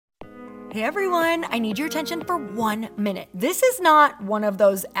Hey everyone, I need your attention for 1 minute. This is not one of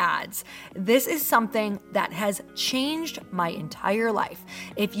those ads. This is something that has changed my entire life.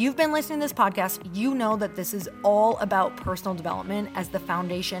 If you've been listening to this podcast, you know that this is all about personal development as the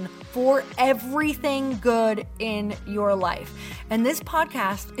foundation for everything good in your life. And this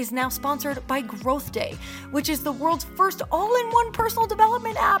podcast is now sponsored by Growth Day, which is the world's first all-in-one personal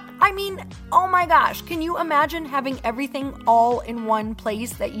development app. I mean, oh my gosh, can you imagine having everything all in one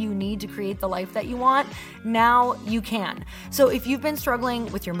place that you need to create the life that you want? Now you can. So if you've been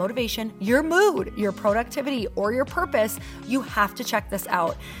struggling with your motivation, your mood, your productivity, or your purpose, you have to check this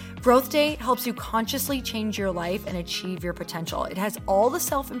out. Growth Day helps you consciously change your life and achieve your potential. It has all the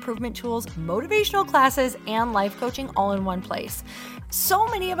self-improvement tools, motivational classes, and life coaching all in one place. So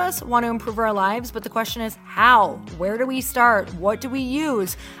many of us want to improve our lives, but the question is how? Where do we start? What do we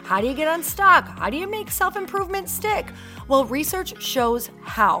use? How do you get unstuck? How do you make self-improvement stick? Well, research shows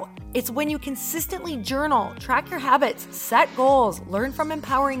how. It's when you consistently journal, track your habits, set goals, learn from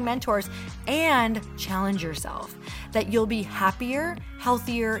empowering mentors, and challenge yourself that you'll be happier,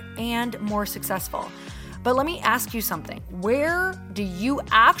 healthier, and more successful. But let me ask you something. Where do you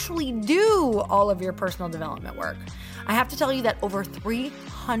actually do all of your personal development work? I have to tell you that over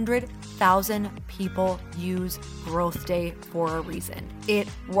 300,000 people use Growth Day for a reason. It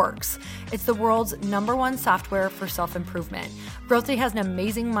works. It's the world's #1 software for self-improvement. Growth Day has an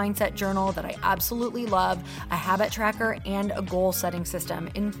amazing mindset journal that I absolutely love, a habit tracker, and a goal-setting system.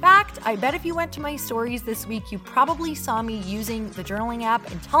 In fact, I bet if you went to my stories this week, you probably saw me using the journaling app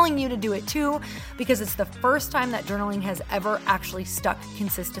and telling you to do it too, because it's the first time that journaling has ever actually stuck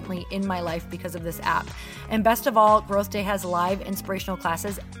consistently in my life because of this app. And best of all, Growth Day has live inspirational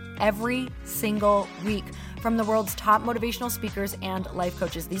classes every single week from the world's top motivational speakers and life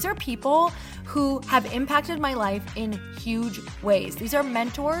coaches. These are people who have impacted my life in huge ways. These are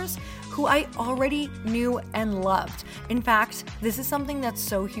mentors who I already knew and loved. In fact, this is something that's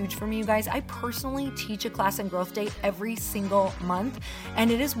so huge for me, you guys. I personally teach a class in Growth Day every single month,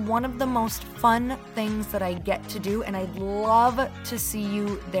 and it is one of the most fun things that I get to do, and I'd love to see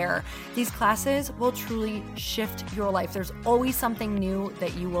you there. These classes will truly shift your life. There's always something new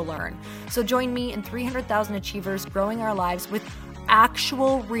that you will learn. So join me and 300,000 achievers growing our lives with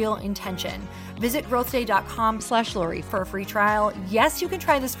actual real intention. Visit growthday.com/Lori for a free trial. Yes, you can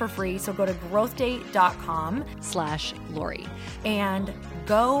try this for free. So go to growthday.com/Lori and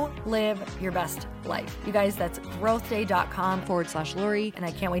go live your best life. You guys, that's growthday.com/Lori. And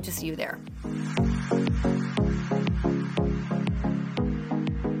I can't wait to see you there.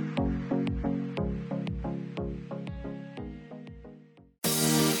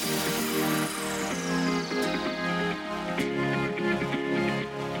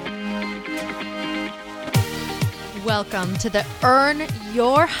 Welcome to the Earn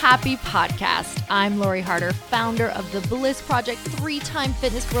Your Happy podcast. I'm Lori Harder, founder of The Bliss Project, 3-time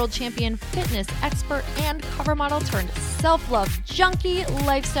fitness world champion, fitness expert, and cover model turned self-love junkie,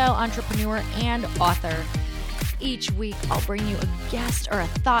 lifestyle entrepreneur, and author. Each week, I'll bring you a guest or a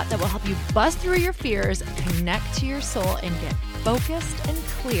thought that will help you bust through your fears, connect to your soul, and get focused and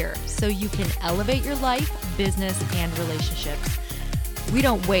clear so you can elevate your life, business, and relationships. We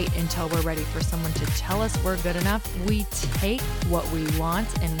don't wait until we're ready for someone to tell us we're good enough. We take what we want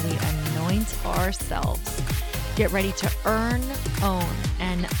and we anoint ourselves. Get ready to earn, own,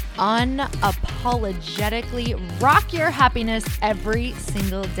 and unapologetically rock your happiness every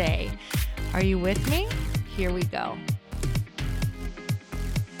single day. Are you with me? Here we go.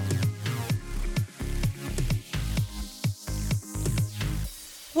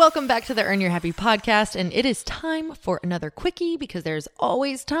 Welcome back to the Earn Your Happy podcast, and it is time for another quickie because there's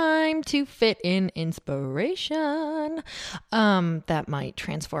always time to fit in inspiration that might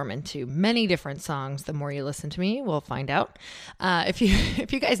transform into many different songs. The more you listen to me, we'll find out. If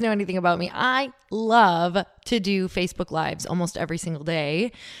you guys know anything about me, I love to do Facebook Lives almost every single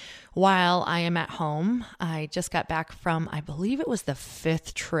day while I am at home. I just got back from, I believe it was the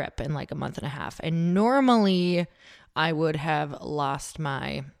 5th trip in like a month and a half, and normally I would have lost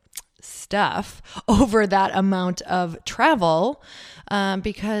my stuff over that amount of travel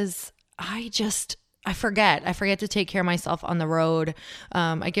because I forget to take care of myself on the road.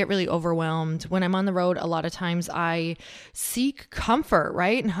 I get really overwhelmed. When I'm on the road, a lot of times I seek comfort,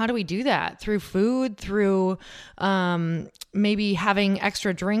 right? And how do we do that? Through food, through maybe having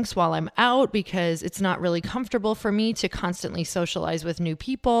extra drinks while I'm out because it's not really comfortable for me to constantly socialize with new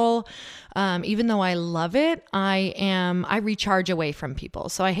people. Even though I love it, I recharge away from people.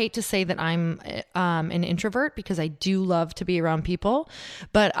 So I hate to say that I'm an introvert because I do love to be around people,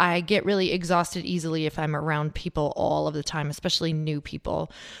 but I get really exhausted easily easily if I'm around people all of the time, especially new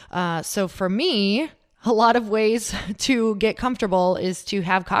people. So for me, a lot of ways to get comfortable is to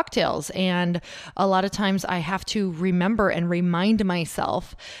have cocktails. And a lot of times I have to remember and remind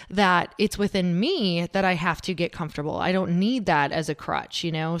myself that it's within me that I have to get comfortable. I don't need that as a crutch,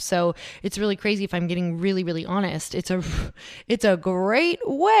 So it's really crazy if I'm getting really, really honest. It's a great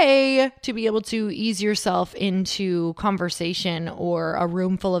way to be able to ease yourself into conversation or a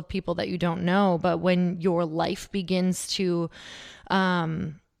room full of people that you don't know. But when your life begins to,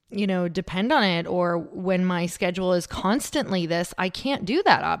 depend on it, or when my schedule is constantly this, I can't do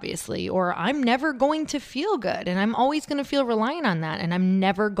that, obviously, or I'm never going to feel good, and I'm always going to feel reliant on that, and I'm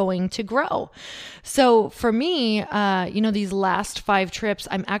never going to grow. So for me, these last 5 trips,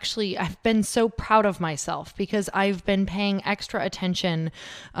 I've been so proud of myself because I've been paying extra attention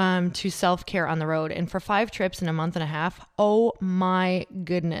to self-care on the road. And for 5 trips in a month and a half, oh my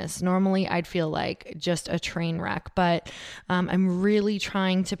goodness, normally I'd feel like just a train wreck, but I'm really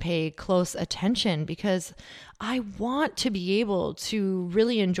trying to pay close attention because I want to be able to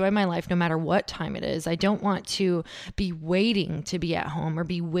really enjoy my life no matter what time it is. I don't want to be waiting to be at home or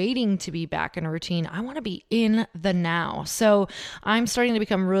be waiting to be back in a routine. I want to be in the now. So I'm starting to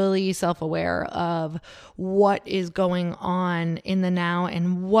become really self-aware of what is going on in the now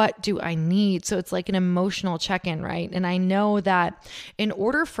and what do I need. So it's like an emotional check-in, right? And I know that in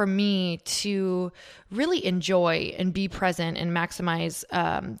order for me to really enjoy and be present and maximize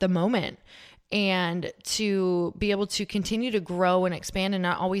the moment, and to be able to continue to grow and expand and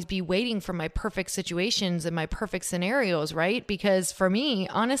not always be waiting for my perfect situations and my perfect scenarios, right? Because for me,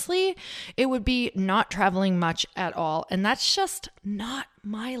 honestly, it would be not traveling much at all. And that's just not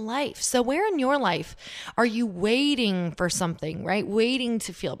my life. So where in your life are you waiting for something, right? Waiting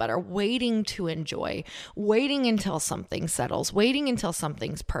to feel better, waiting to enjoy, waiting until something settles, waiting until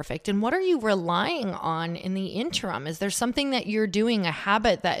something's perfect. And what are you relying on in the interim? Is there something that you're doing, a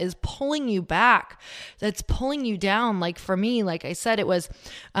habit that is pulling you back, that's pulling you down? Like for me, like I said, it was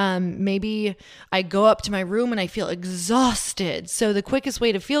maybe I go up to my room and I feel exhausted. So the quickest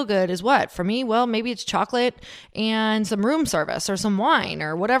way to feel good is what? For me, well, maybe it's chocolate and some room service or some wine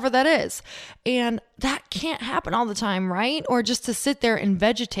or whatever that is. And that can't happen all the time, right? Or just to sit there and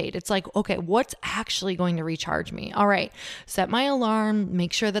vegetate. It's like, okay, what's actually going to recharge me? All right, set my alarm,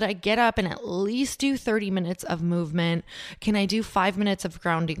 make sure that I get up and at least do 30 minutes of movement. Can I do 5 minutes of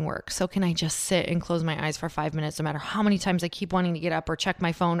grounding work? So can I just sit and close my eyes for 5 minutes, no matter how many times I keep wanting to get up or check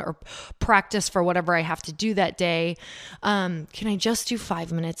my phone or practice for whatever I have to do that day? Can I just do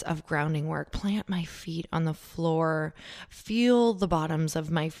 5 minutes of grounding work? Plant my feet on the floor, feel the bottoms of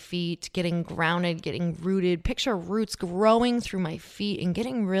my feet getting grounded, getting rooted. Picture roots growing through my feet and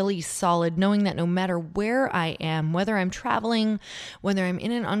getting really solid, knowing that no matter where I am, whether I'm traveling, whether I'm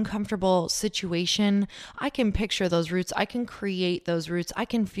in an uncomfortable situation, I can picture those roots. I can create those roots. I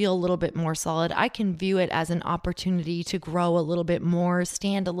can feel a little bit more solid. I can view it as an opportunity to grow a little bit more,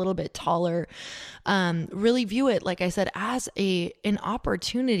 stand a little bit taller, really view it, like I said, as an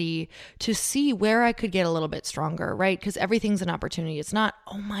opportunity to see where I could get a little bit stronger, right? Because everything's an opportunity. It's not,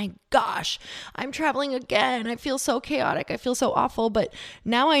 oh my gosh, I'm traveling again. I feel so chaotic. I feel so awful. But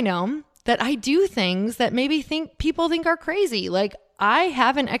now I know that I do things that maybe people think are crazy. Like I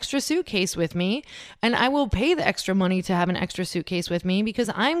have an extra suitcase with me, and I will pay the extra money to have an extra suitcase with me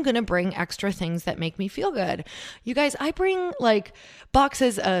because I'm going to bring extra things that make me feel good. You guys, I bring like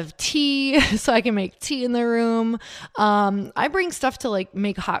boxes of tea so I can make tea in the room. I bring stuff to like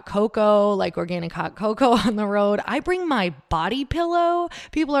make hot cocoa, like organic hot cocoa on the road. I bring my body pillow.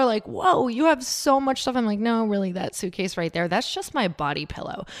 People are like, whoa, you have so much stuff. I'm like, no, really, that suitcase right there, that's just my body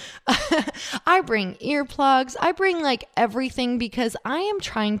pillow. I bring earplugs. I bring like everything because I am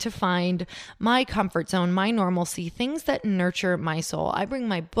trying to find my comfort zone, my normalcy, things that nurture my soul. I bring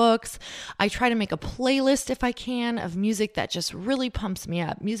my books. I try to make a playlist if I can of music that just really pumps me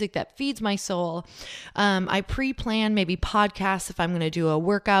up, music that feeds my soul. I pre-plan maybe podcasts if I'm going to do a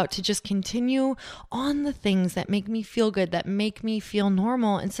workout to just continue on the things that make me feel good, that make me feel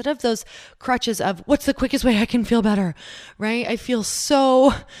normal, instead of those crutches of what's the quickest way I can feel better, right? I feel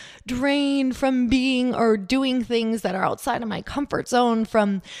so drained from being or doing things that are outside of my comfort zone,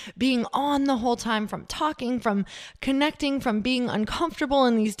 from being on the whole time, from talking, from connecting, from being uncomfortable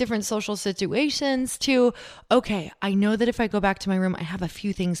in these different social situations to, okay, I know that if I go back to my room, I have a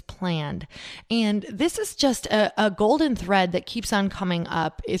few things planned. And this is just a golden thread that keeps on coming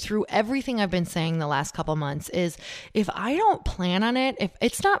up through everything I've been saying the last couple months is if I don't plan on it, if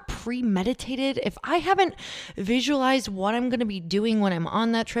it's not premeditated, if I haven't visualized what I'm going to be doing when I'm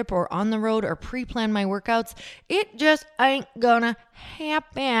on that trip or on the road or pre-plan my workouts, it just ain't gonna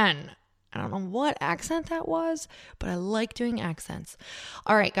happen. I don't know what accent that was, but I like doing accents.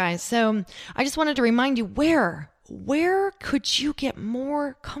 All right, guys. So I just wanted to remind you, where could you get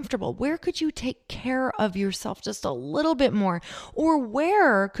more comfortable? Where could you take care of yourself just a little bit more? Or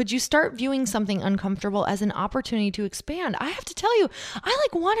where could you start viewing something uncomfortable as an opportunity to expand? I have to tell you, I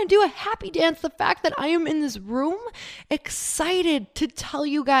want to do a happy dance. The fact that I am in this room excited to tell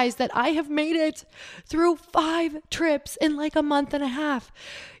you guys that I have made it through 5 trips in a month and a half.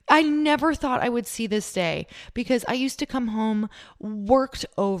 I never thought I would see this day because I used to come home worked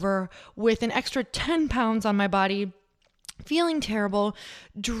over with an extra 10 pounds on my body, feeling terrible,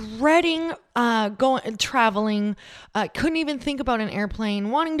 dreading traveling, couldn't even think about an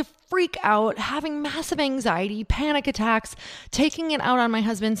airplane, wanting to freak out, having massive anxiety, panic attacks, taking it out on my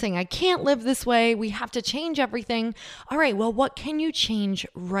husband saying, I can't live this way. We have to change everything. All right, well, what can you change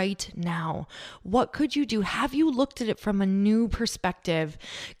right now? What could you do? Have you looked at it from a new perspective?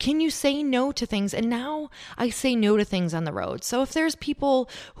 Can you say no to things? And now I say no to things on the road. So if there's people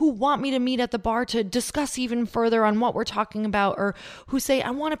who want me to meet at the bar to discuss even further on what we're talking about, or who say,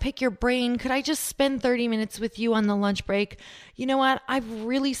 I want to pick your brain, could I just spend 30 minutes with you on the lunch break? You know what? I've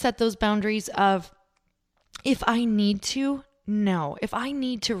really set those boundaries of, if I need to, no. If I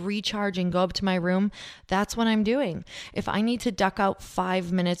need to recharge and go up to my room, that's what I'm doing. If I need to duck out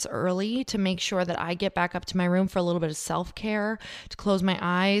 5 minutes early to make sure that I get back up to my room for a little bit of self-care, to close my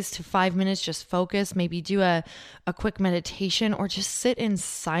eyes, to 5 minutes, just focus, maybe do a quick meditation, or just sit in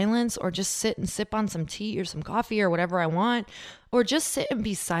silence, or just sit and sip on some tea or some coffee or whatever I want, or just sit and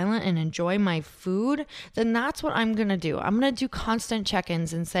be silent and enjoy my food, then that's what I'm going to do. I'm going to do constant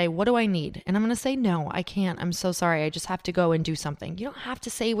check-ins and say, what do I need? And I'm going to say, no, I can't. I'm so sorry. I just have to go and do something. You don't have to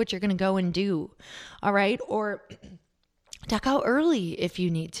say what you're going to go and do. All right. Or duck out early if you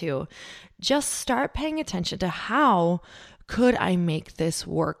need to. Just start paying attention to how could I make this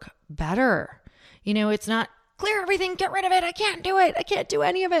work better? It's not clear everything, get rid of it. I can't do it. I can't do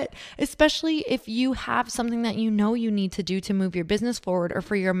any of it. Especially if you have something that you need to do to move your business forward, or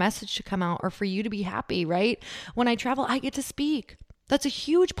for your message to come out, or for you to be happy, right? When I travel, I get to speak. That's a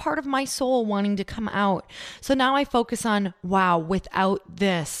huge part of my soul wanting to come out. So now I focus on, wow, without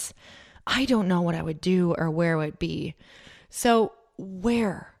this, I don't know what I would do or where it would be. So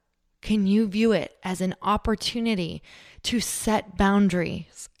where can you view it as an opportunity to set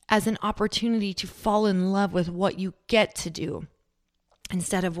boundaries, as an opportunity to fall in love with what you get to do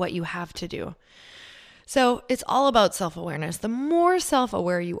instead of what you have to do? So it's all about self-awareness. The more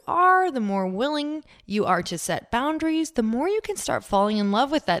self-aware you are, the more willing you are to set boundaries, the more you can start falling in love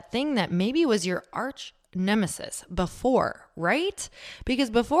with that thing that maybe was your arch nemesis before, right? Because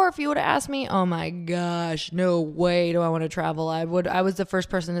before, if you would have asked me, oh my gosh, no way do I want to travel, I was the first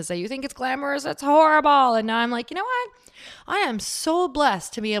person to say, you think it's glamorous? It's horrible. And now I'm like, you know what? I am so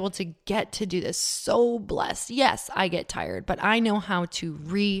blessed to be able to get to do this. So blessed. Yes, I get tired, but I know how to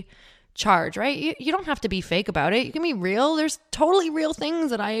recharge, right? You don't have to be fake about it. You can be real. There's totally real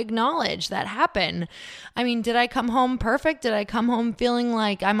things that I acknowledge that happen. I mean, did I come home perfect? Did I come home feeling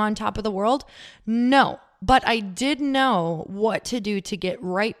like I'm on top of the world? No. But I did know what to do to get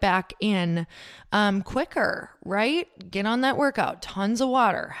right back in quicker, right? Get on that workout, tons of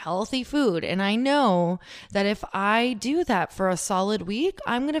water, healthy food. And I know that if I do that for a solid week,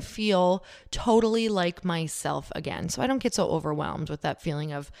 I'm going to feel totally like myself again. So I don't get so overwhelmed with that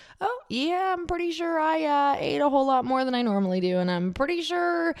feeling of, oh yeah, I'm pretty sure I ate a whole lot more than I normally do. And I'm pretty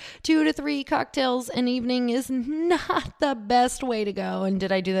sure 2 to 3 cocktails an evening is not the best way to go. And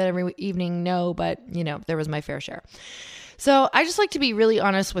did I do that every evening? No, but there was my fair share. So I just like to be really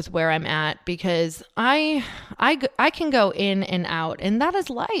honest with where I'm at, because I can go in and out, and that is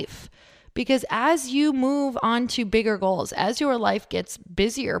life. Because as you move on to bigger goals, as your life gets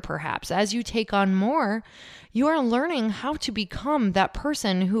busier, perhaps, as you take on more, you are learning how to become that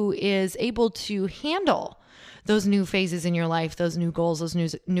person who is able to handle those new phases in your life, those new goals,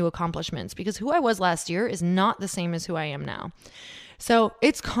 those new accomplishments. Because who I was last year is not the same as who I am now. So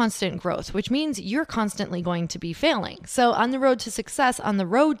it's constant growth, which means you're constantly going to be failing. So on the road to success, on the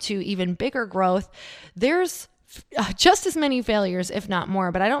road to even bigger growth, there's just as many failures, if not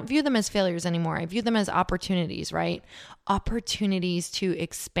more, but I don't view them as failures anymore. I view them as opportunities, right? Opportunities to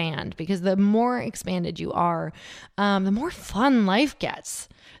expand, because the more expanded you are, the more fun life gets.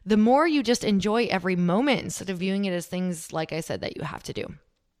 The more you just enjoy every moment instead of viewing it as things, like I said, that you have to do.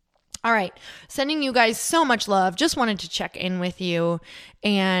 All right. Sending you guys so much love. Just wanted to check in with you.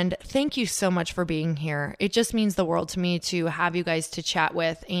 And thank you so much for being here. It just means the world to me to have you guys to chat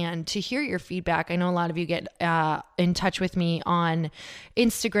with and to hear your feedback. I know a lot of you get in touch with me on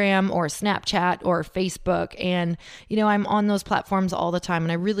Instagram or Snapchat or Facebook. And, I'm on those platforms all the time.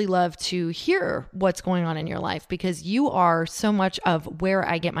 And I really love to hear what's going on in your life because you are so much of where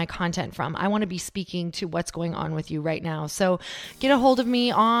I get my content from. I want to be speaking to what's going on with you right now. So get a hold of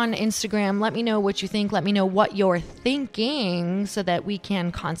me on Instagram. Let me know what you think. Let me know what you're thinking so that we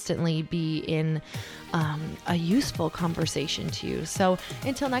can constantly be in a useful conversation to you. So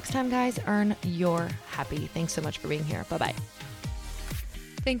until next time, guys, earn your happy. Thanks so much for being here. Bye-bye.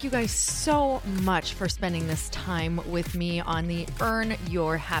 Thank you guys so much for spending this time with me on the Earn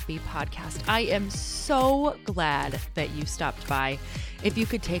Your Happy podcast. I am so glad that you stopped by. If you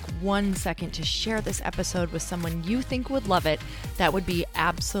could take 1 second to share this episode with someone you think would love it, that would be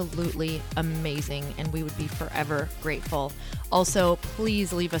absolutely amazing, and we would be forever grateful. Also,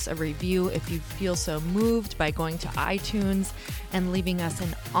 please leave us a review if you feel so moved by going to iTunes and leaving us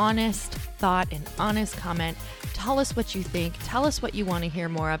an honest thought, an honest comment. Tell us what you think. Tell us what you want to hear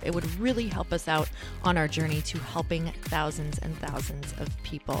more of. It would really help us out on our journey to helping thousands and thousands of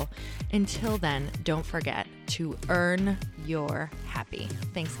people. Until then, don't forget to earn your happy.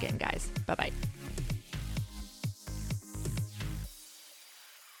 Thanks again, guys. Bye-bye.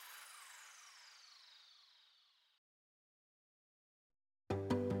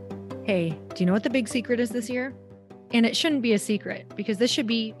 Hey, do you know what the big secret is this year? And it shouldn't be a secret because this should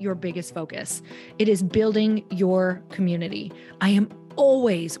be your biggest focus. It is building your community. I am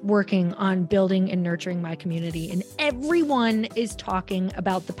always working on building and nurturing my community, and everyone is talking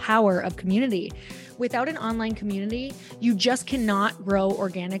about the power of community. Without an online community, you just cannot grow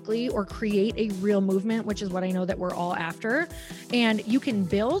organically or create a real movement, which is what I know that we're all after. And you can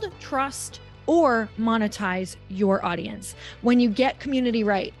build trust or monetize your audience. When you get community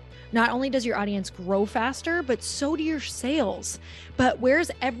right, not only does your audience grow faster, but so do your sales. But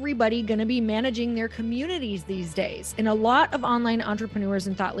where's everybody going to be managing their communities these days? And a lot of online entrepreneurs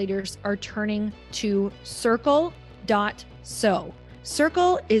and thought leaders are turning to Circle.so.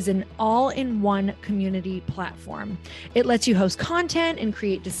 Circle is an all-in-one community platform. It lets you host content and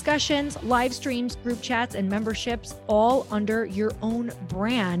create discussions, live streams, group chats, and memberships all under your own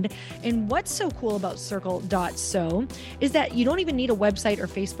brand. And what's so cool about Circle.so is that you don't even need a website or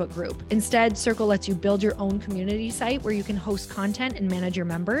Facebook group. Instead, Circle lets you build your own community site where you can host content and manage your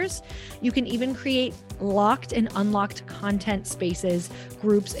members. You can even create locked and unlocked content spaces,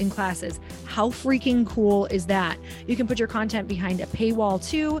 groups, and classes. How freaking cool is that? You can put your content behind a paywall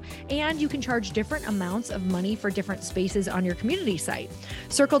too, and you can charge different amounts of money for different spaces on your community site.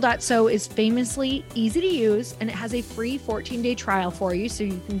 Circle.so is famously easy to use, and it has a free 14-day trial for you, so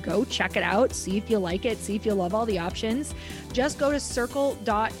you can go check it out, see if you like it, see if you love all the options. Just go to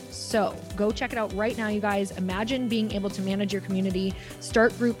Circle.so. Go check it out right now, you guys. Imagine being able to manage your community,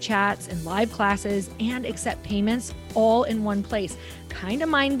 start group chats and live classes, and accept payments all in one place. Kind of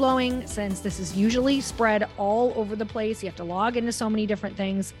mind-blowing since this is usually spread all over the place. You have to log into so many different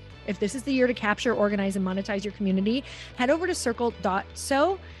things. If this is the year to capture, organize, and monetize your community, head over to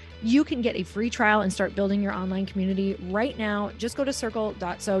Circle.so. You can get a free trial and start building your online community right now. Just go to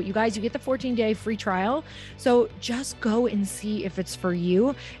Circle.so. You guys, you get the 14-day free trial. So just go and see if it's for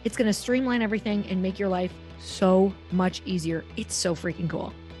you. It's going to streamline everything and make your life so much easier. It's so freaking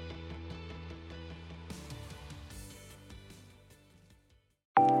cool.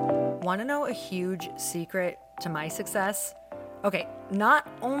 Want to know a huge secret to my success? Okay, not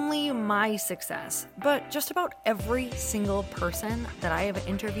only my success, but just about every single person that I have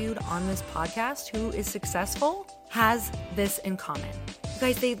interviewed on this podcast who is successful has this in common. You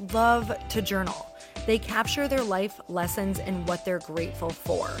guys, they love to journal. They capture their life lessons and what they're grateful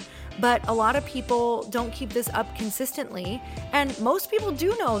for. But a lot of people don't keep this up consistently. And most people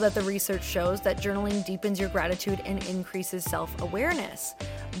do know that the research shows that journaling deepens your gratitude and increases self-awareness.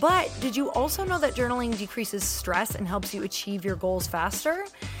 But did you also know that journaling decreases stress and helps you achieve your goals faster?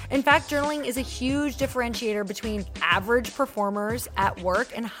 In fact, journaling is a huge differentiator between average performers at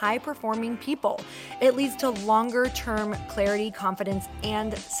work and high-performing people. It leads to longer-term clarity, confidence,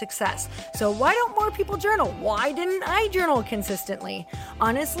 and success. So why don't more people journal? Why didn't I journal consistently?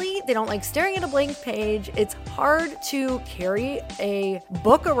 Honestly, they don't like staring at a blank page. It's hard to carry a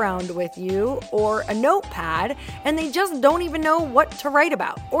book around with you or a notepad, and they just don't even know what to write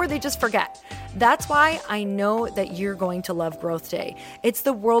about, or they just forget. That's why I know that you're going to love Growth Day. It's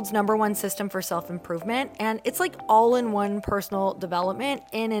the world's #1 system for self-improvement, and it's like all-in-one personal development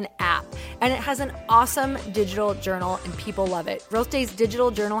in an app. and it has an awesome digital journal and people love it. Growth Day's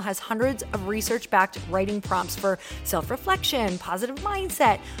digital journal has hundreds of research-backed writing prompts for self-reflection, positive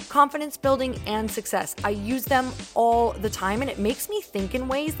mindset, confidence building, and success. I use them all the time and it makes me think in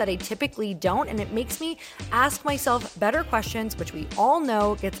ways that I typically don't, and it makes me ask myself better questions, which we all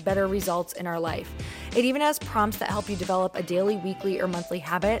know gets better results in our life. It even has prompts that help you develop a daily, weekly, or monthly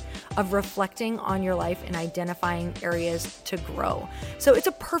habit of reflecting on your life and identifying areas to grow. So it's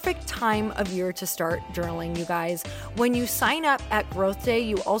a perfect time of year to start journaling, you guys. When you sign up at Growth Day,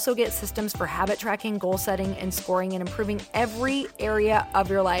 you also get systems for habit tracking, goal setting, and scoring, and improving every area of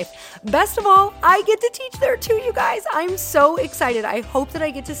your life. Best of all, I get to teach there too, you guys. I'm so excited. I hope that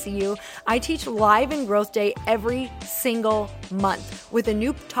I get to see you. I teach live in Growth Day every single month with a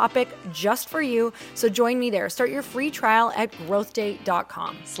new topic just for you. So join me there. Start your free trial at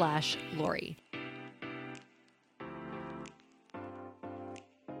growthday.com/Lori.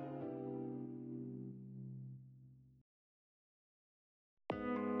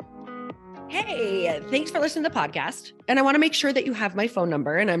 Hey, thanks for listening to the podcast. And I want to make sure that you have my phone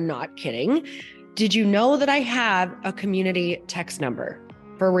number, and I'm not kidding. Did you know that I have a community text number?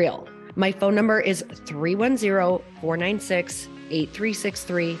 For real. My phone number is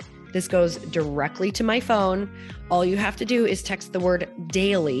 310-496-8363. This goes directly to my phone. All you have to do is text the word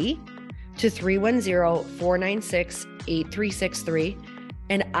daily to 310-496-8363.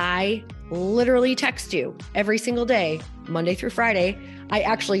 And I literally text you every single day, Monday through Friday. I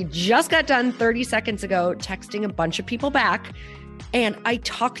actually just got done 30 seconds ago texting a bunch of people back, and I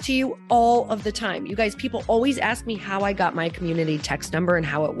talk to you all of the time. You guys, people always ask me how I got my community text number and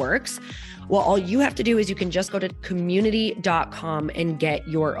how it works. Well, all you have to do is you can just go to community.com and get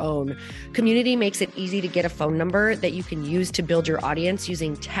your own. Community makes it easy to get a phone number that you can use to build your audience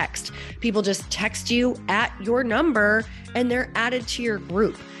using text. People just text you at your number and they're added to your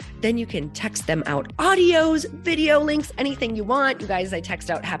group. Then you can text them out audios, video links, anything you want. You guys, I text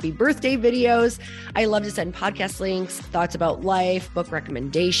out happy birthday videos. I love to send podcast links, thoughts about life, book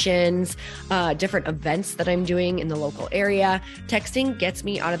recommendations, different events that I'm doing in the local area. Texting gets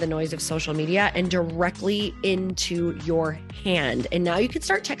me out of the noise of social media and directly into your hand. And now you can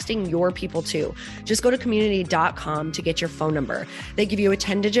start texting your people too. Just go to community.com to get your phone number. They give you a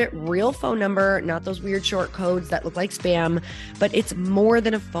 10-digit real phone number, not those weird short codes that look like spam, but it's more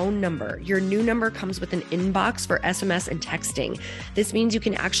than a phone number. Your new number comes with an inbox for SMS and texting. This means you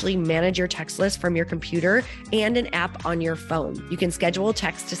can actually manage your text list from your computer and an app on your phone. You can schedule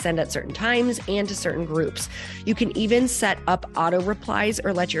text to send at certain times and to certain groups. You can even set up auto replies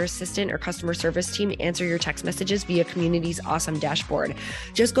or let your assistant or customer service team answer your text messages via Community's awesome dashboard.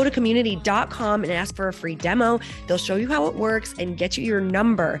 Just go to community.com and ask for a free demo. They'll show you how it works and get you your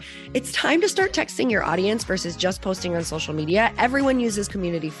number. It's time to start texting your audience versus just posting on social media. Everyone uses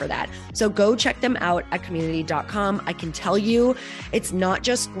Community for that. So go check them out at community.com. I can tell you it's not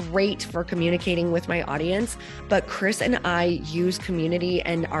just great for communicating with my audience, but Chris and I use Community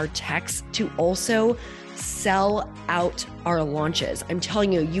and our texts to also sell out our launches. I'm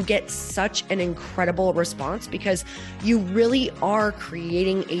telling you, you get such an incredible response because you really are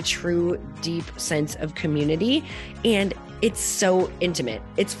creating a true, deep sense of community, and it's so intimate.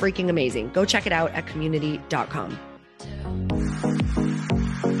 It's freaking amazing. Go check it out at community.com.